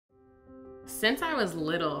Since I was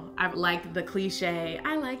little, I've liked the cliche,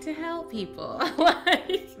 I like to help people.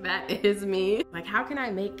 Like, that is me. Like, how can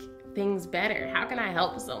I make things better? How can I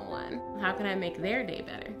help someone? How can I make their day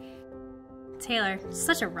better? Taylor,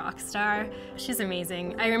 such a rock star. She's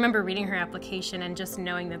amazing. I remember reading her application and just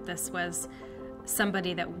knowing that this was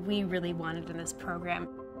somebody that we really wanted in this program.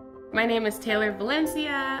 My name is Taylor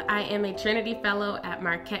Valencia. I am a Trinity Fellow at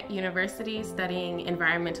Marquette University studying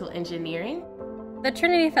environmental engineering. The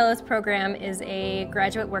Trinity Fellows program is a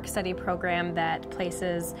graduate work-study program that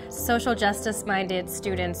places social justice-minded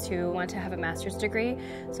students who want to have a master's degree.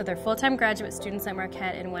 So they're full-time graduate students at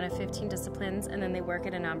Marquette in one of 15 disciplines, and then they work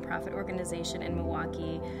at a nonprofit organization in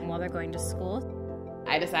Milwaukee while they're going to school.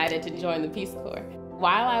 I decided to join the Peace Corps.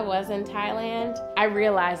 While I was in Thailand, I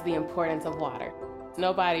realized the importance of water.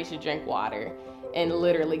 Nobody should drink water and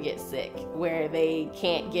literally get sick where they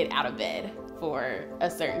can't get out of bed for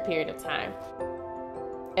a certain period of time.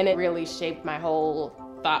 And it really shaped my whole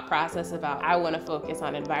thought process about I want to focus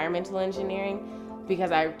on environmental engineering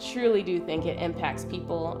because I truly do think it impacts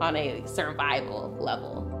people on a survival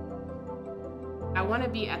level. I want to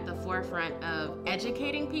be at the forefront of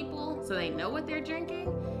educating people so they know what they're drinking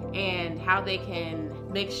and how they can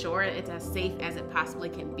make sure it's as safe as it possibly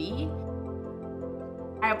can be.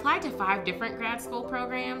 I applied to 5 different grad school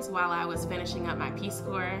programs while I was finishing up my Peace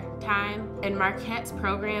Corps time, and Marquette's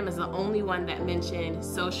program is the only one that mentioned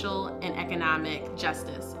social and economic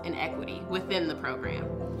justice and equity within the program.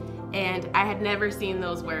 And I had never seen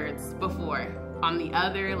those words before on the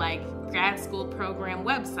other grad school program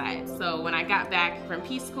websites. So when I got back from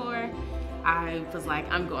Peace Corps, I was like,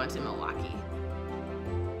 I'm going to Milwaukee.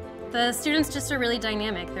 The students just are really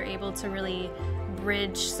dynamic. They're able to really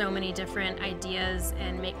bridge so many different ideas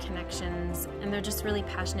and make connections, and they're just really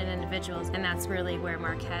passionate individuals, and that's really where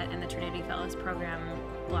Marquette and the Trinity Fellows program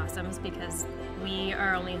blossoms, because we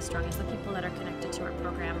are only as strong as the people that are connected to our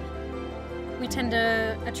program. We tend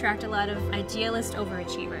to attract a lot of idealist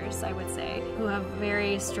overachievers, I would say, who have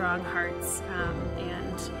very strong hearts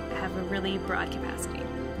and have a really broad capacity.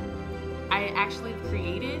 I actually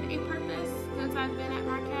created a purpose since I've been at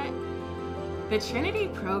Marquette. The Trinity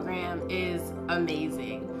program is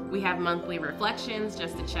amazing. We have monthly reflections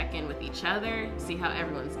just to check in with each other, see how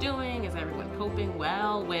everyone's doing. Is everyone coping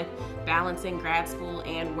well with balancing grad school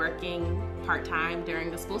and working part-time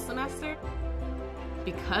during the school semester?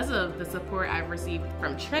 Because of the support I've received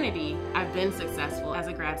from Trinity, I've been successful as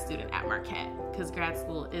a grad student at Marquette, because grad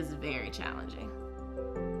school is very challenging.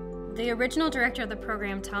 The original director of the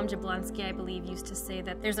program, Tom Jablonski, I believe, used to say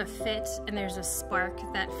that there's a fit and there's a spark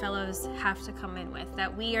that fellows have to come in with,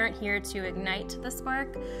 that we aren't here to ignite the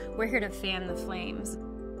spark, we're here to fan the flames.